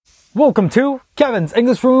Welcome to Kevin's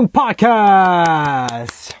English Room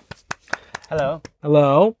Podcast. Hello.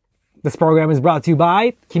 Hello. This program is brought to you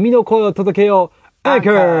by 君の声を届けよう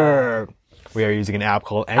Anchor. We are using an app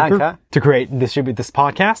called Anchor to create and distribute this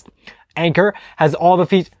podcast. Anchor has all the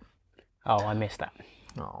features. Oh, I missed that.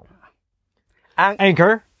 Oh.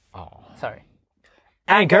 Anchor. Oh. Sorry.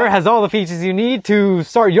 Anchor has all the features you need to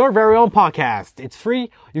start your very own podcast. It's free.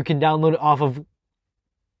 You can download it off of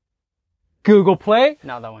Google Play.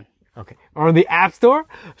 Not that one. Okay. Or the App Store.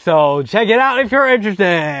 So check it out if you're interested.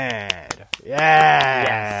 Yeah.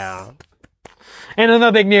 Yes. And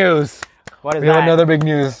another big news. What is We that? have another big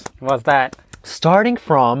news. What's that? Starting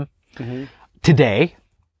from today,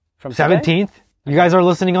 From 17th. today? You guys are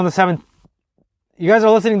listening on the 7th. You guys are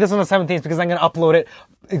listening to this on the 17th because I'm going to upload it.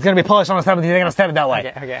 It's going to be published on the 17th. They're going to send it that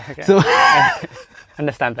way. Okay. So,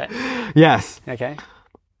 Understand that. yes. Okay.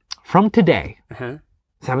 From today,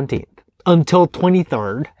 17th, until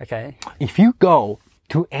 23rd, Okay. if you go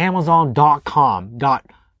to amazon.co.jp,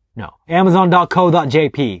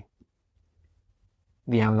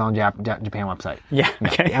 the Amazon Japan website. Yeah.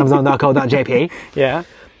 Okay. Amazon.co.jp. Yeah.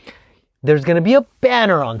 There's going to be a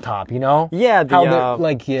banner on top, you know? Yeah.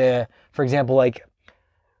 For example, like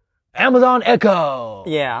Amazon Echo.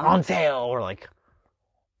 Yeah. On sale, or like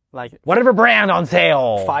like whatever brand on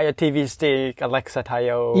sale. Fire TV stick, Alexa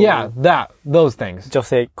対応. Yeah, those things.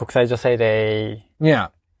 国際女性 Day. Yeah.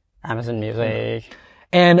 Amazon Music.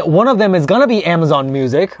 And one of them is going to be Amazon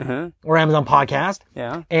Music or Amazon Podcast.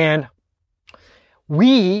 Yeah. And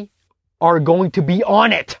we are going to be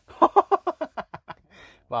on it.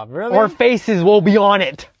 Wow, really? Our faces will be on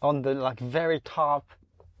it. On the very top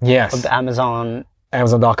Yes. of the Amazon.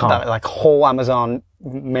 Amazon.com. Whole Amazon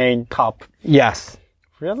main top. Yes.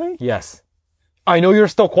 Really? Yes. I know you're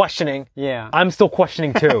still questioning. Yeah. I'm still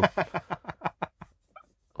questioning too.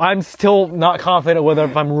 I'm still not confident whether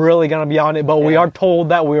if I'm really going to be on it, but we are told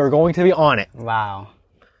that we are going to be on it. Wow.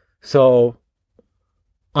 So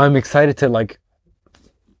I'm excited to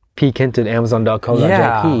peek into Amazon.co.jp.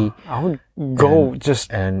 Yeah. I would go just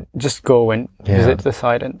go and visit the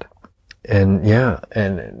site and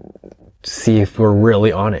see if we're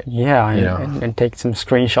really on it. yeah, and take some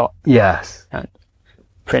screenshot Yes. and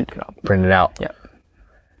print it up. Print it out. Yeah.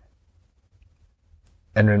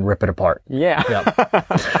 And then rip it apart. Yeah. Yep.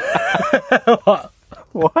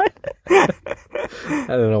 What? I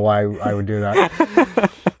don't know why I would do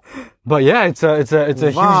that. But yeah, it's a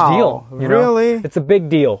huge deal. You know? Really? It's a big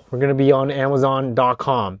deal. We're going to be on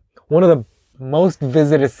Amazon.com. One of the most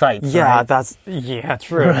visited sites. Yeah, right?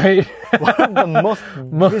 true. Right? One of the most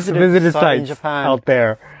visited sites in Japan. out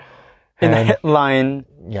there. In the headline.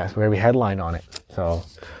 Yes, we're going to be headline on it. So.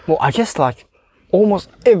 Well, I guess almost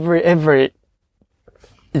every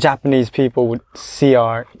Japanese people would see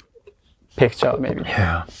our picture, maybe.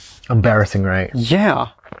 Yeah. Embarrassing, right? Yeah.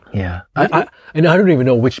 Yeah. I don't even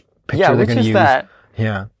know which picture they're going to use. That?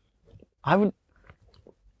 Yeah.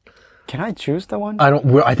 Can I choose the one?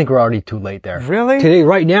 I think we're already too late there. Really? Today,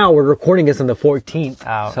 right now, we're recording this on the 14th.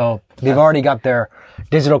 Oh. So they've already got their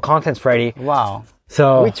digital contents ready. Wow.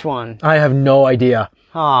 So. Which one? I have no idea.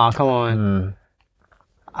 Ah, come on.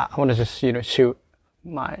 I want to just, shoot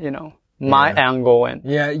my, my angle and.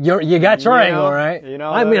 Yeah, you got your angle, right?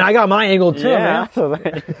 I mean, I got my angle too, man.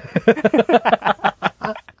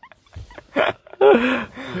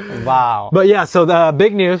 Wow. But yeah, so the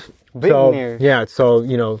big news. Big news. Yeah,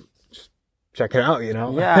 so, check it out,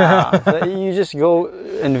 Yeah. So you just go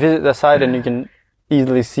and visit the site and you can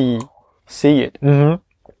easily see it. Mm-hmm.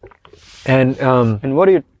 And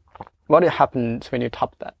what happens when you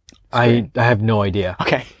tap that? I have no idea.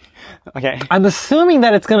 Okay. I'm assuming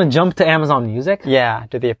that it's going to jump to Amazon Music. Yeah,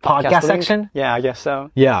 to the podcast link. section. Yeah, I guess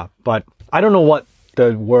so. Yeah, but I don't know what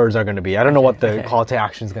the words are going to be. I don't know what the call to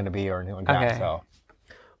action is going to be or anything like that. So,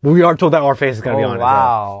 but we are told that our face is going to be on it.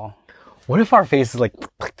 Wow. What if our face is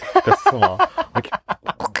this small?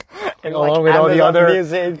 Along with Amazon all the other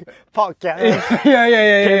music, podcast.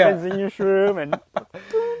 yeah. Kevin's English Room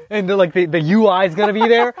And the UI is going to be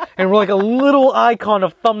there, and we're like a little icon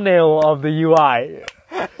of thumbnail of the UI.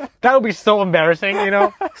 That would be so embarrassing,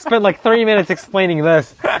 Spend 3 minutes explaining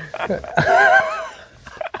this.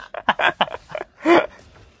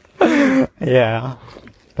 Yeah.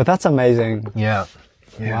 But that's amazing. Yeah.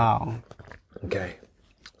 Wow. Okay.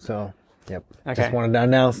 So, yep. Okay. Just wanted to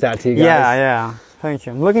announce that to you guys. Yeah. Thank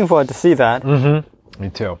you. I'm looking forward to see that. Mm-hmm. Me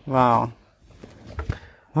too. Wow.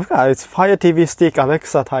 Look at it. It's Fire TV Stick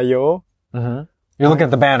Alexa 対応. Mm-hmm. You're looking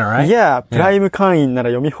at the banner, right? Yeah. プライム会員なら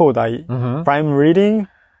読み放題。Prime Reading.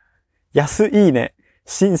 安いいね。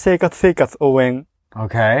新生活応援.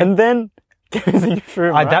 Okay. And then, Kevin's English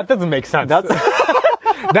Room. Right? That doesn't make sense.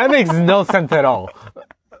 That makes no sense at all.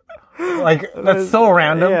 Like, that's so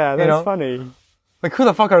random. Yeah, that's you know? funny. Like, who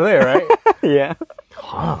the fuck are they, right? Yeah.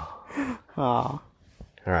 Wow. Oh, All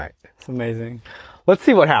right. it's amazing. Let's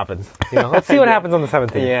see what happens. You know, let's see what happens on the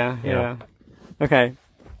 17th. Yeah, you know? yeah. Okay.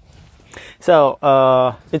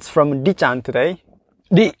 So, it's from Ri-chan today.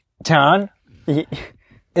 Ri-chan?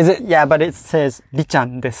 Is it? Yeah, but it says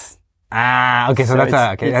Ri-chan です。Okay, so that's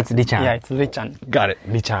that's Ri-chan. Yeah, it's Ri-chan. Got it,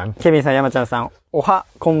 Ri-chan. ケビンさん、山ちゃんさん、おは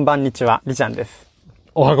こんばんにちは、Ri-chan です。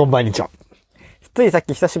おはこんばんにちは。ついさっ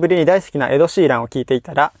き久しぶりに大好きなエド・シーランを聞いてい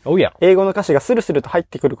たら、Oh yeah. 英語の歌詞がスルスルと入っ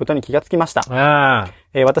てくることに気がつきました。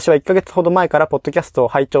私は1ヶ月ほど前からポッドキャストを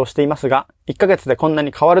拝聴していますが、1ヶ月でこんな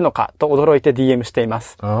に変わるのかと驚いて DM していま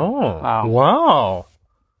す。Oh. Wow.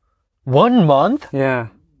 1 month? Yeah.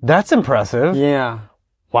 That's impressive. Yeah.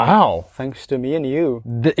 Wow. Thanks to me and you.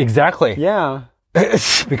 Exactly. Yeah.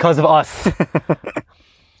 Because of us.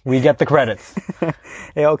 We get the credits.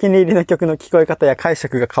 お気に入りの曲の聞こえ方や解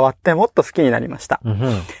釈が変わってもっと好きになりました。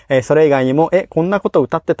それ以外にも、こんなこと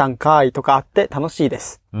歌ってたんかーいとかあって楽しいで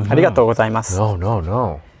す。ありがとうございます。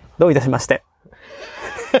No. どういたしまして。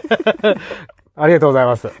ありがとうござい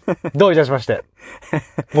ます。どういたしまして。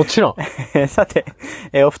もちろん。さて、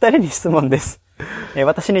お二人に質問です。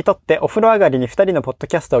私にとってお風呂上がりに二人のポッド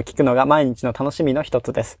キャストを聞くのが毎日の楽しみの一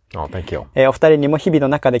つです。Oh, thank you. お二人にも日々の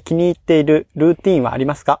中で気に入っているルーティーンはあり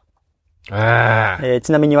ますか？ち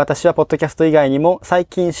なみに私はポッドキャスト以外にも最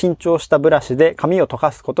近新調したブラシで髪を溶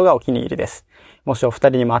かすことがお気に入りです。もしお二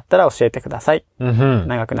人にもあったら教えてください。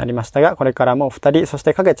長くなりましたが、これからもお二人、そし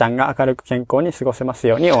てかげちゃんが明るく健康に過ごせます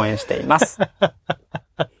ように応援しています。あ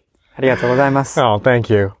りがとうございます。Oh,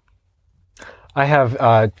 thank you. I have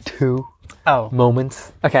two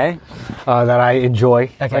moments that I enjoy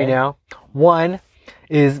right now. One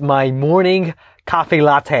is my morning coffee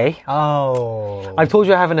latte. Oh. I've told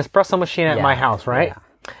you I have an espresso machine at my house, right? Yeah.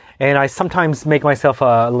 And I sometimes make myself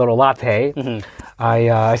a little latte.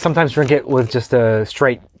 I sometimes drink it with just a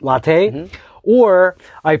straight latte. Or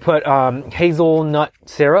I put hazelnut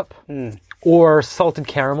syrup or salted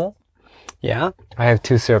caramel. Yeah. I have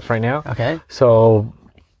two syrups right now. Okay. So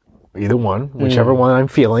either one, whichever one I'm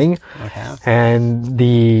feeling. Okay. And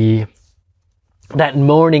that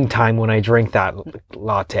morning time when I drink that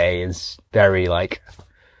latte is very like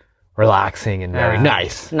relaxing and very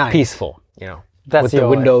nice, peaceful, you know. That's with the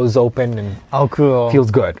windows open and cool. Feels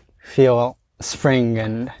good. Feel spring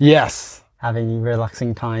and yes, having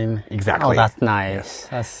relaxing time. Exactly. Oh, that's nice. Yeah.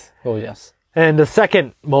 That's gorgeous. And the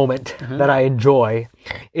second moment that I enjoy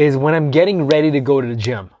is when I'm getting ready to go to the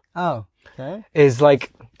gym. Oh, okay. Is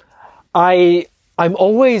like I'm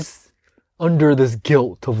always under this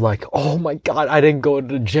guilt of like, oh my God, I didn't go to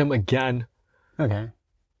the gym again. Okay.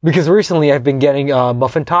 Because recently I've been getting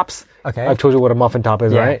muffin tops. Okay. I've told you what a muffin top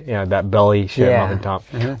is, right? Yeah, that belly shit muffin top.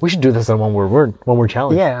 We should do this on one we're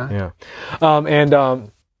challenged. Yeah.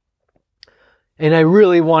 And I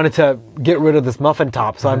really wanted to get rid of this muffin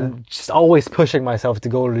top, so I'm just always pushing myself to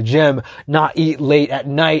go to the gym, not eat late at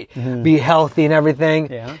night, be healthy and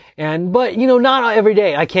everything. Yeah. But you know, not every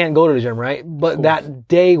day I can't go to the gym, right? But that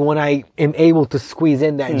day when I am able to squeeze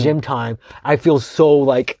in that gym time, I feel so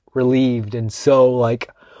like relieved and so like,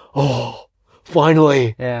 oh,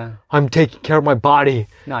 finally, I'm taking care of my body.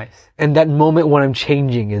 Nice. And that moment when I'm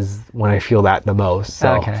changing is when I feel that the most.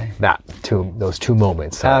 So those two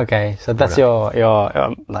moments. So. Okay, so that's your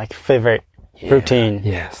like favorite routine.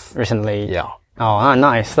 Yes. Recently. Yeah. Oh,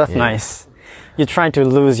 nice. That's nice. You're trying to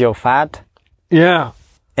lose your fat. Yeah.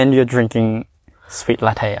 And you're drinking sweet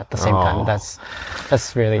latte at the same time. That's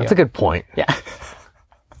really. That's a good point. Yeah.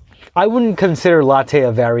 I wouldn't consider latte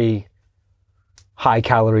a very high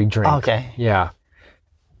calorie drink. Okay. Yeah.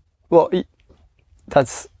 Well,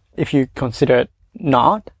 that's if you consider it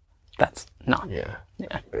not, that's not. Yeah.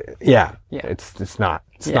 It's not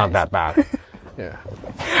that bad. Yeah.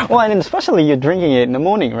 Well, and especially you're drinking it in the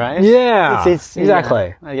morning, right? Yeah. It's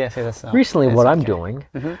exactly. I guess it's recently what I'm doing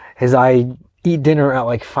is I eat dinner at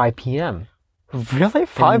like 5 p.m. Really?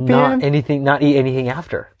 5 p.m.? Not eat anything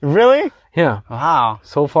after. Really? Yeah. Wow.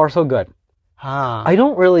 So far so good. I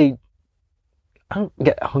don't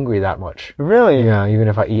get hungry that much. Really? Yeah, even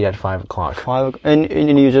if I eat at 5 o'clock. And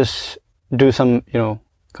you just do some,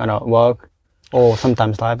 kind of work or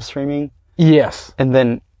sometimes live streaming? Yes. And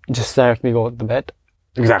then just directly go to bed?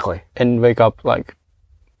 Exactly. And wake up like,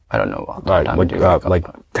 I don't know what time do you wake up? Like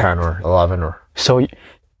 10 or 11 or... So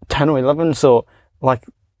 10 or 11? So like,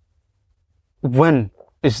 when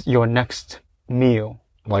is your next meal?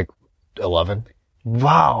 Like 11.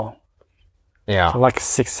 Wow. Yeah. So like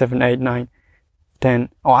 6, 7, 8, 9, 10.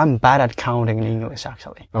 Oh, I'm bad at counting in English,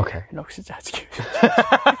 actually. Okay.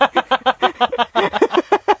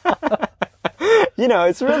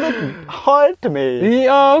 it's really hard to me.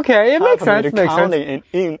 Yeah, okay. It makes sense. To count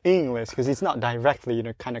in English because it's not directly,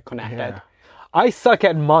 kind of connected. Yeah. I suck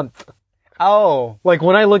at month. Oh. Like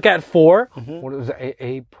when I look at 4, what is it?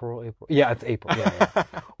 April. Yeah, it's April. Yeah.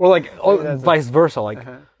 Or like vice versa. Like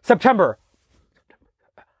September.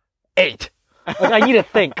 8. Like I need to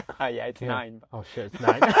think. Yeah, it's 9. Oh shit, it's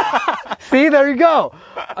 9. See, there you go.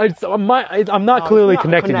 I'm not clearly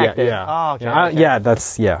connected yet. Yeah. Oh, okay, yeah, okay. yeah,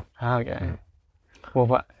 that's Okay. Well,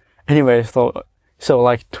 but anyway, so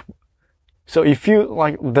if you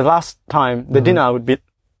like the last time the dinner would be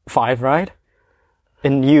 5, right?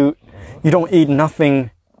 And you don't eat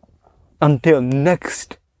nothing until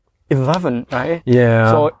next 11, right?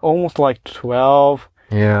 Yeah. So almost like 12.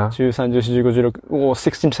 Yeah. 13, 14, 15, 16, or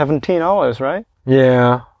 16, 17 hours, right?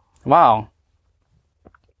 Yeah. Wow.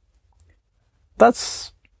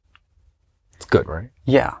 It's good, right?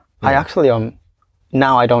 Yeah. I actually,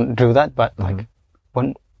 now I don't do that, but like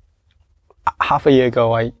half a year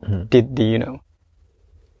ago I did the,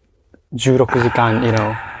 16時間,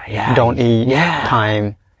 don't eat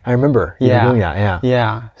time. I remember you doing that, yeah.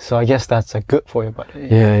 Yeah. So I guess that's good for your body.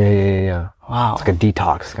 Yeah. Wow. It's like a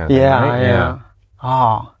detox kind of thing, right? Yeah.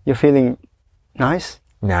 Oh, you're feeling nice?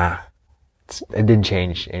 Nah. It didn't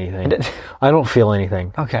change anything. I don't feel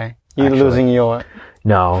anything. Okay. You're losing your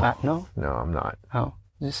fat? No? No, I'm not. Oh.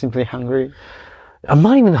 You're just simply hungry? I'm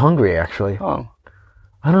not even hungry, actually. Oh.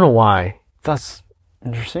 I don't know why. That's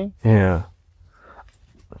interesting. Yeah.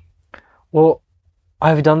 Well,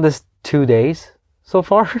 I've done this 2 days so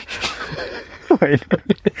far. Wait.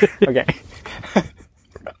 Okay.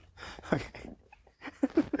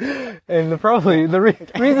 And the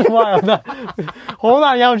reason why I'm not... Hold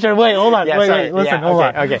on, Yamcha, wait, hold on. Yeah, wait, listen, hold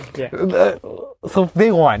on. Okay, yeah. So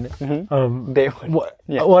day one, day one.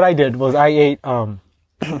 What I did was I ate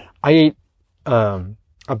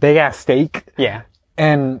a big ass steak. Yeah.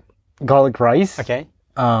 And garlic rice. Okay.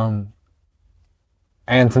 And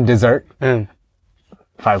some dessert. 5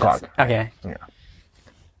 o'clock. Okay. Yeah.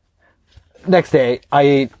 Next day, I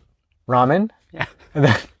ate ramen. Yeah. And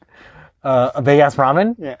then a big ass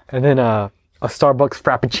ramen. Yeah. And then a Starbucks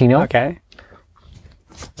Frappuccino. Okay.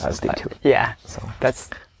 That's day 2. Yeah. So that's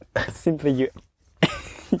simply you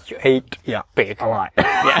ate big. A lot.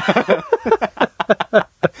 Yeah.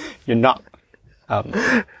 You're not.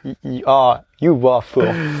 You were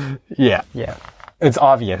full. Yeah. Yeah. It's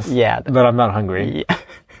obvious. Yeah. That I'm not hungry. Yeah.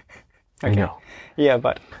 Okay. I know. Yeah,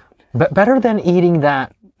 but better than eating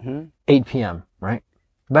that 8 p.m., right?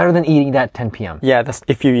 Better than eating that 10 p.m. Yeah, that's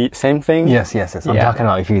if you eat same thing. Yes. I'm talking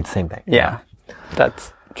about if you eat the same thing. Yeah.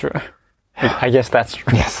 That's true. I guess that's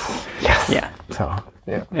true. Yes. Yeah. So,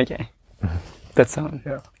 yeah. Okay. That's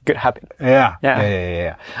a good habit. Yeah.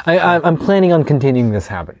 I'm planning on continuing this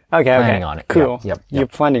habit. Okay. Planning on it. Cool. Yep. You're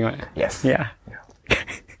planning on it. Yes. Yeah.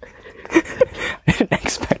 I didn't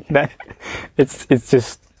expect that. It's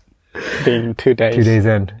just being 2 days. 2 days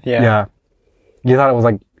in. Yeah. You thought it was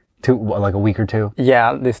like a week or 2?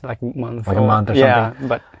 Yeah, this like month. Like a month or something. Yeah,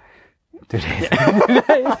 but 2 days.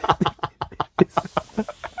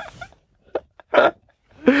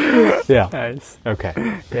 Yeah. Nice. Okay.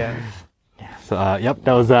 Yeah. So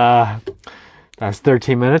that's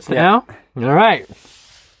 13 minutes now. All right.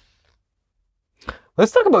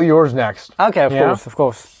 Let's talk about yours next. Okay, of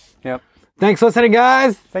course. Yep. Thanks for listening,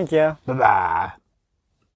 guys. Thank you. Bye-bye.